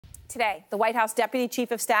Today, the White House Deputy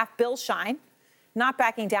Chief of Staff Bill Shine not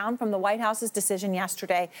backing down from the White House's decision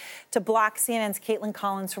yesterday to block CNN's Caitlin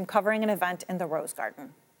Collins from covering an event in the Rose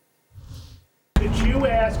Garden. Did you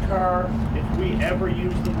ask her if we ever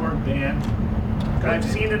use the word ban? I've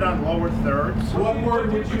seen it on lower thirds. What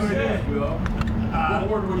word would you use, Bill? What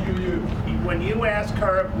word would you use? When you ask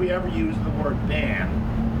her if we ever use the word ban,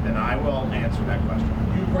 then I will answer that question.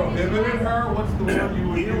 You prohibited her? What's the word you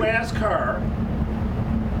would use? You ask her,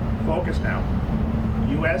 focus now.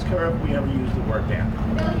 You ask her if we ever use the word ban.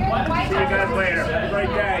 See you guys later. Have a great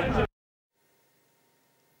day.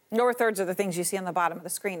 Lower thirds are the things you see on the bottom of the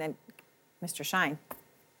screen, and Mr. Shine,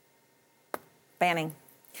 banning.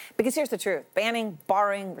 Because here's the truth. Banning,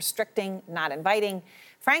 barring, restricting, not inviting.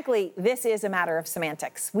 Frankly, this is a matter of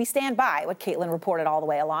semantics. We stand by what Caitlin reported all the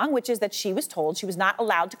way along, which is that she was told she was not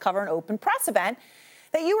allowed to cover an open press event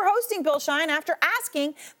that you were hosting, Bill Shine, after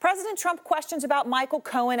asking President Trump questions about Michael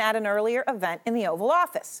Cohen at an earlier event in the Oval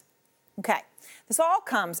Office. Okay, this all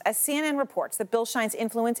comes as CNN reports that Bill Shine's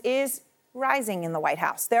influence is rising in the White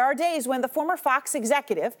House. There are days when the former Fox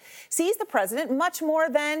executive sees the president much more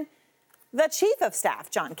than the chief of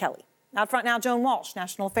staff, John Kelly. Out front now, Joan Walsh,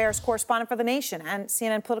 national affairs correspondent for The Nation, and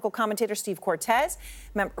CNN political commentator Steve Cortez,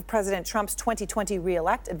 member of President Trump's 2020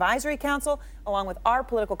 Re-elect Advisory Council, along with our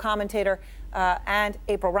political commentator and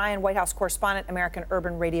April Ryan, White House correspondent, American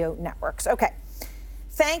Urban Radio Networks. Okay,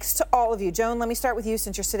 thanks to all of you. Joan, let me start with you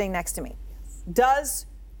since you're sitting next to me. Does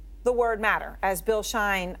the word matter, as Bill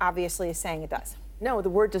Shine obviously is saying it does? No,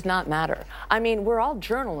 the word does not matter. I mean, we're all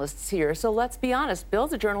journalists here, so let's be honest.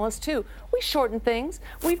 Bill's a journalist, too. We shorten things.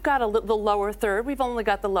 We've got the lower third. We've only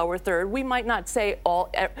got the lower third. We might not say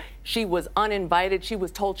she was uninvited. She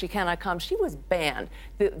was told she cannot come. She was banned.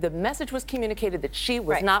 The message was communicated that she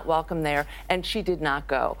was not welcome there, and she did not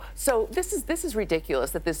go. So this is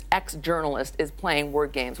ridiculous that this ex-journalist is playing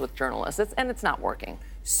word games with journalists, and it's not working.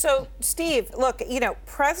 So, Steve, look,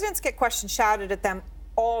 presidents get questions shouted at them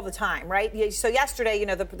all the time, right? So yesterday,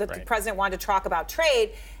 the president wanted to talk about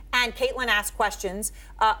trade, and Caitlin asked questions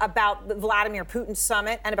about the Vladimir Putin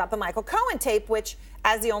summit and about the Michael Cohen tape, which,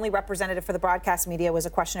 as the only representative for the broadcast media, was a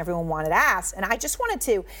question everyone wanted to ask. And I just wanted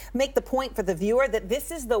to make the point for the viewer that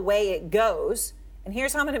this is the way it goes. And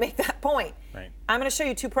here's how I'm going to make that point. Right. I'm going to show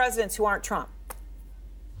you two presidents who aren't Trump.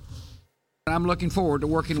 I'm looking forward to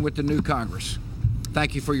working with the new Congress.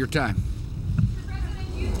 Thank you for your time.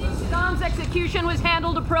 Saddam's execution was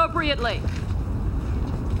handled appropriately.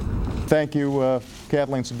 Thank you,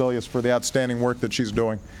 Kathleen Sebelius, for the outstanding work that she's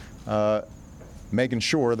doing, making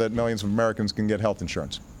sure that millions of Americans can get health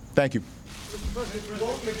insurance. Thank you. You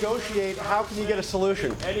won't negotiate. How can you get a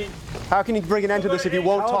solution? How can you bring an end to this if you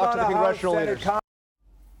won't talk to the congressional leaders?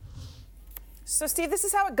 So, Steve, this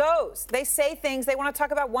is how it goes. They say things. They want to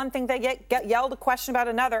talk about one thing. They get yelled a question about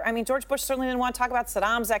another. I mean, George Bush certainly didn't want to talk about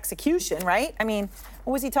Saddam's execution, right? I mean,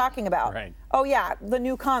 what was he talking about? Right. Oh, yeah, the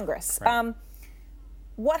new Congress. Right.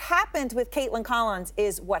 What happened with Caitlin Collins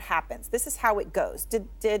is what happens. This is how it goes. Did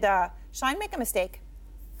Shine make a mistake?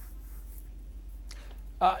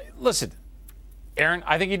 Listen, Erin,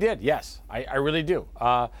 I think he did. Yes, I really do.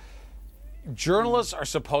 Journalists are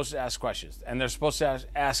supposed to ask questions, and they're supposed to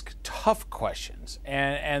ask tough questions,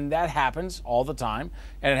 and that happens all the time,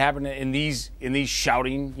 and it happened in these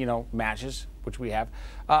shouting matches which we have.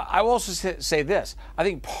 I will also say this: I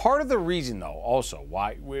think part of the reason, though, also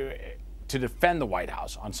why to defend the White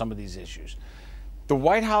House on some of these issues, the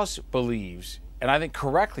White House believes, and I think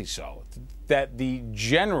correctly so, that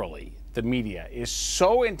generally the media is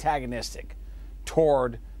so antagonistic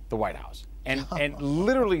toward the White House. And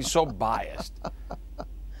literally so biased.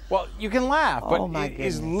 Well, you can laugh, but it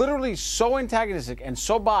is literally so antagonistic and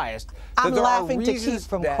so biased that I'm there laughing are to keep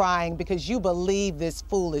from crying because you believe this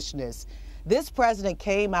foolishness. This president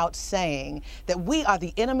came out saying that we are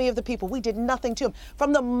the enemy of the people. We did nothing to him.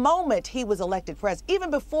 From the moment he was elected president, even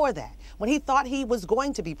before that, when he thought he was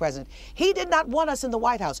going to be president, he did not want us in the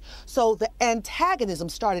White House. So the antagonism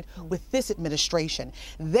started with this administration.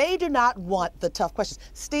 They do not want the tough questions.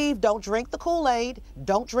 Steve, don't drink the Kool-Aid.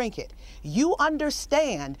 Don't drink it. You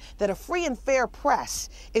understand that a free and fair press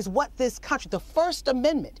is what this country, the First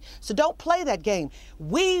Amendment. So don't play that game.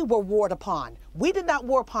 We were warred upon. We did not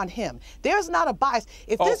war upon him. There's not a bias.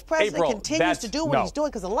 If this president continues to do what he's doing,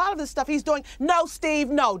 because a lot of this stuff he's doing, no, Steve,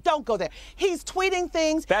 no, don't go there. He's tweeting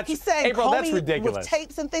things. He's saying homie with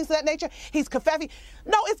tapes and things of that nature. He's confessing.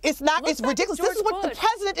 No, it's not. It's ridiculous. This is what the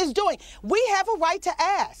president is doing. We have a right to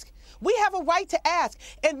ask. We have a right to ask.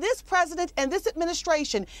 And this president and this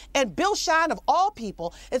administration and Bill Shine, of all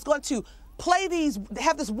people, is going to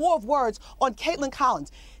have this war of words on Caitlin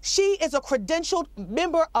Collins. She is a credentialed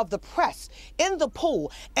member of the press in the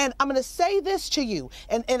pool. And I'm going to say this to you,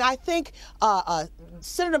 and I think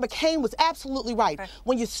Senator McCain was absolutely right. Okay.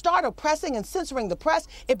 When you start oppressing and censoring the press,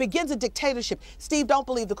 it begins a dictatorship. Steve, don't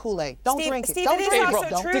believe the Kool-Aid. Don't drink it. Don't drink it.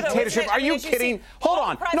 April, dictatorship? Are you kidding? Hold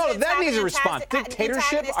on. No, that needs a response.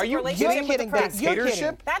 Dictatorship? Are you kidding?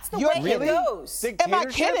 Dictatorship? That's the way it goes. Am I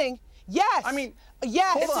kidding? Yes. I mean,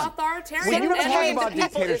 yes. It's authoritarian. When you talk about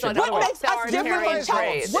dictatorship, what makes us different from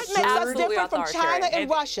China? What makes us different from China and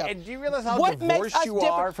Russia? And do you realize how divorced you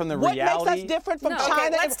are from the reality? What makes us different from China? Okay,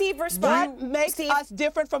 let Steve respond. What makes us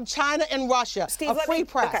different from China and Russia? Steve, a free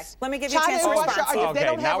press. Okay, let me give you a China chance to and respond. Russia, they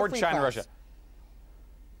don't now have we're a free China and press. Russia.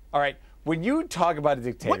 All right. When you talk about a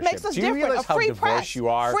dictatorship, what makes us do you different? realize A how free divorced press. you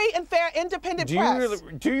are? Free and fair, independent press.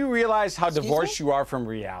 Do you realize how divorced you are from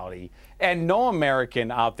reality? And no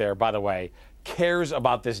American out there, by the way, cares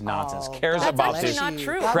about this nonsense, cares about this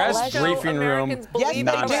press briefing room nonsense.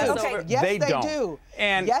 Yes, they they don't. do.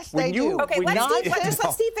 And yes, they do. Okay, let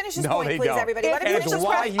Steve finish his point, please, everybody. Let him finish his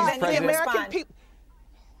point, then you respond.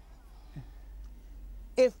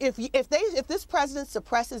 If this president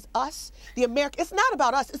suppresses us, it's not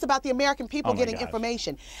about us. It's about the American people getting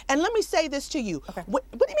information. And let me say this to you. Okay. What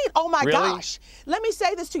do you mean? Oh my gosh! Let me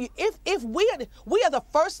say this to you. If we are the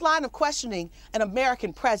first line of questioning an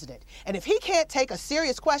American president, and if he can't take a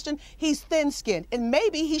serious question, he's thin-skinned, and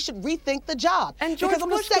maybe he should rethink the job. And George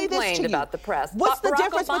Bush complained about the press. What's the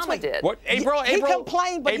difference between? Did. What April? He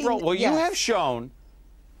complained, but April, you have shown.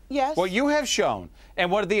 Yes. What you have shown,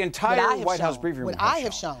 and what the entire White House briefing room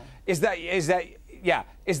has shown, is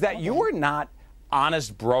that you are not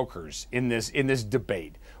honest brokers in this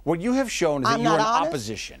debate. What you have shown is that you're in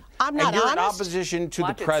opposition. I'm not honest. You're in opposition to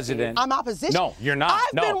the president. I'm opposition. No, you're not.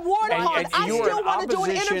 I've been warned upon. I still want to do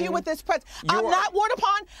an interview with this president. I'm not warned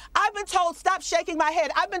upon. I've been told, stop shaking my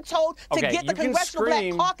head. I've been told to get the Congressional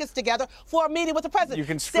Black Caucus together for a meeting with the president. You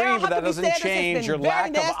can scream, but that doesn't change your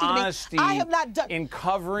lack of honesty in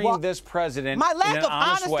covering this president my lack in an of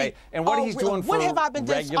honest honesty, way. And what he's doing for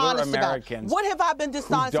regular Americans. What have I been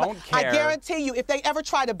dishonest about? I guarantee you, if they ever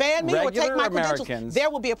try to ban me or take my credentials, there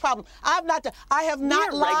will be a problem. I have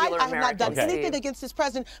not lied. I have not done anything against this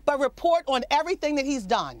president, but report on everything that he's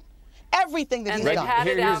done. Everything that he's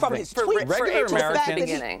done. From his tweets, regular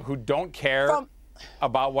Americans who don't care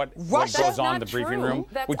about what goes on in the briefing room,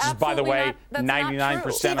 which is, by the way, 99%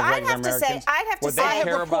 of regular Americans. I'd have to say, I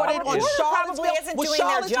have reported on Charlottesville.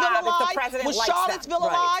 Was Charlottesville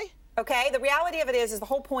a lie? Okay, the reality of it is the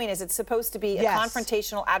whole point is it's supposed to be a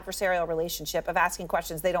confrontational, adversarial relationship of asking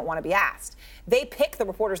questions they don't want to be asked. They pick the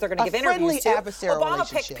reporters they're going to give interviews to. Obama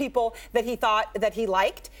picked people that he thought that he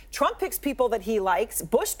liked. Trump picks people that he likes.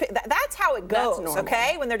 Bush, that's how it goes,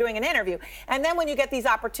 okay, when they're doing an interview. And then when you get these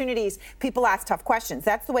opportunities, people ask tough questions.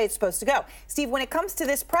 That's the way it's supposed to go. Steve, when it comes to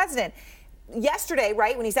this president, yesterday,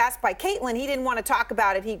 right, when he's asked by Caitlin, he didn't want to talk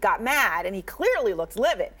about it. He got mad, and he clearly looks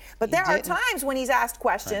livid. But there are times when he's asked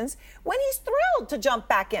questions when he's thrilled to jump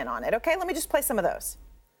back in on it. Okay, let me just play some of those.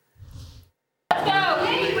 When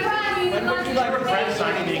would you like Brett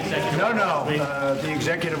signing the executive order? No. The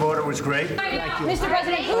executive order was great. Mr.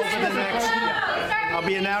 President, I'll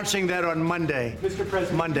be announcing that on Monday. Mr.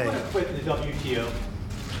 President, Monday. You want to quit the WTO?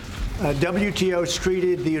 WTO's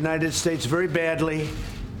treated the United States very badly,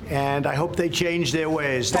 and I hope they change their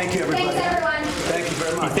ways. Thank you, everybody. Thanks, everyone. Thank you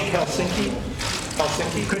very much. You think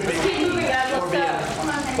Helsinki could be? Keep moving,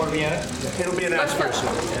 guys. Or Vienna? It'll be announced very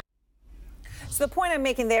soon. So the point I'm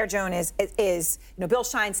making there, Joan, is Bill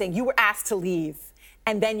Shine saying you were asked to leave,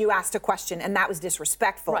 and then you asked a question, and that was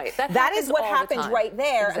disrespectful. Right. That is what happened right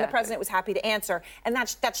there, Exactly. and the president was happy to answer. And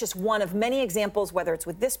that's just one of many examples, whether it's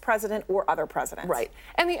with this president or other presidents. Right.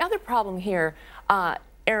 And the other problem here,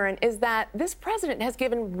 Erin, is that this president has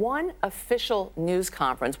given one official news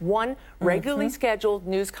conference, one regularly scheduled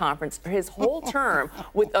news conference for his whole term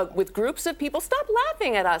with groups of people. Stop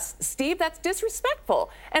laughing at us, Steve. That's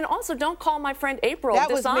disrespectful. And also, don't call my friend April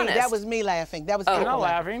dishonest. That was me laughing. That was You're not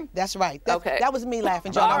laughing. That's right. Okay. That was me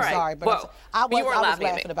laughing, John. I'm sorry, but I was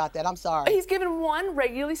laughing about that. I'm sorry. He's given one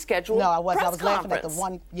regularly scheduled No, I wasn't. press I was laughing at the conference.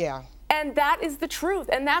 one. Yeah. And that is the truth.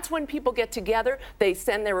 And that's when people get together. They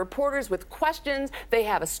send their reporters with questions. They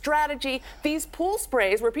have a strategy. These pool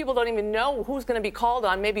sprays where people don't even know who's going to be called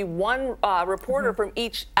on, maybe one reporter from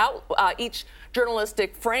each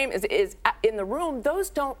journalistic frame is in the room, those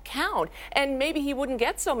don't count. And maybe he wouldn't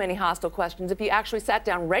get so many hostile questions if he actually sat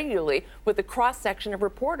down regularly with a cross-section of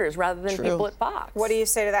reporters rather than people at Fox. What do you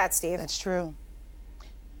say to that, Steve? That's true.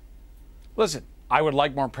 Listen, I would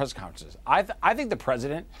like more press conferences. I think the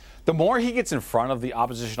president, the more he gets in front of the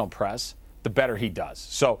oppositional press, the better he does.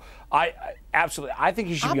 So I absolutely, I think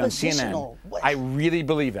he should be on CNN. I really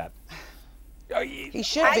believe that. He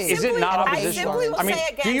should be. Is it not I simply will say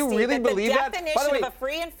again, do you Steve, really that believe that? the definition of a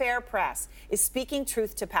free and fair press is speaking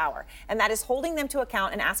truth to power, and that is holding them to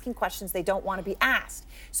account and asking questions they don't want to be asked.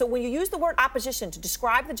 So when you use the word opposition to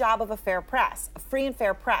describe the job of a fair press, a free and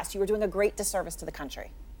fair press, you are doing a great disservice to the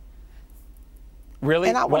country. Really?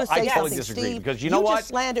 And I want to say I totally something, disagree, Steve. because you know what? Just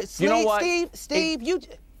slandered. You know what? Steve, you.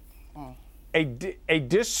 A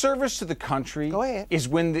disservice to the country Go ahead. is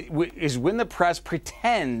when the press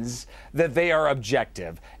pretends that they are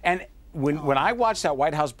objective. And when I watch that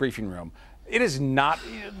White House briefing room, it is not.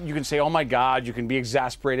 You can say, "Oh my God," you can be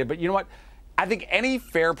exasperated, but you know what? I think any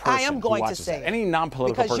fair person I am going who to watches say that, any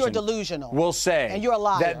non-political because person you're delusional will say and you're a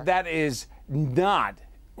liar. that is not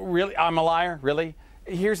really. I'm a liar, really.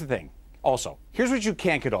 Here's the thing. Also, here's what you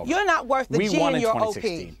can't get over. You're not worth the G won in your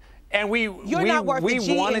 2016. OP. And we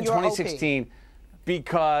won in 2016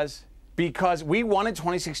 because we won in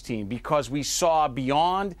 2016 because we saw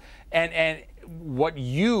beyond and what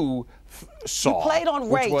you saw. You played on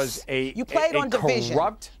race. Which was you played on division.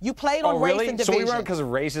 Corrupt. You played on race and division. So we won because of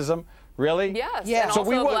racism. Really? Yes. Yeah. And So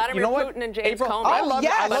also we won. Vladimir You know what? Putin and James April, Comey. I love,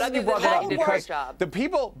 yes. I love that you brought that up He did a great because job. the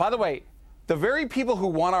people. By the way, the very people who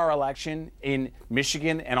won our election in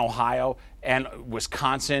Michigan and Ohio and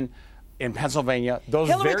Wisconsin. In Pennsylvania, those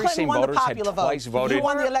Hillary very Clinton same won the voters had popular twice vote. voted. You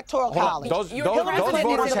won the electoral college. Those Hillary Clinton voters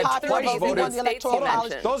won the had popular twice vote. You voted. won the electoral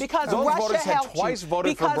college because those Russia voters had helped twice you.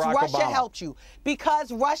 voted for Because Barack Russia Obama. helped you.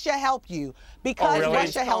 Because Russia helped you. Because really?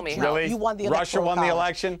 Russia helped you. Really? You won the electoral Russia won college. the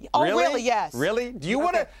election? Oh, really? really? Yes. Really? Do you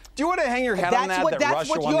want to hang your head on that That's Russia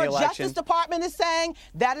what won your the election? Justice Department is saying.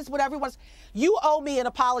 That is what everyone's. You owe me an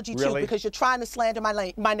apology too Really? because you're trying to slander my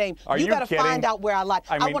name. Are you you better kidding? find out where I lied.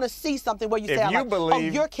 I I mean, want to see something where you if say I you lied.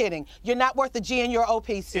 believe- Oh, you're kidding. You're not worth the G in your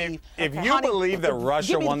OP, Steve. If you Honey, believe that Russia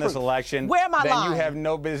give me the won this proof. election, Where am I then lying? you have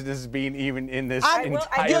no business being even in this I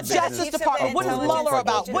entire your business. Justice Department. What is Mueller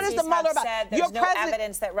about? What is the Mueller about? There's Your no president.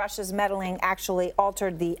 evidence that Russia's meddling actually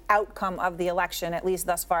altered the outcome of the election. At least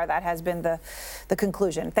thus far, that has been the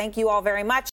conclusion. Thank you all very much.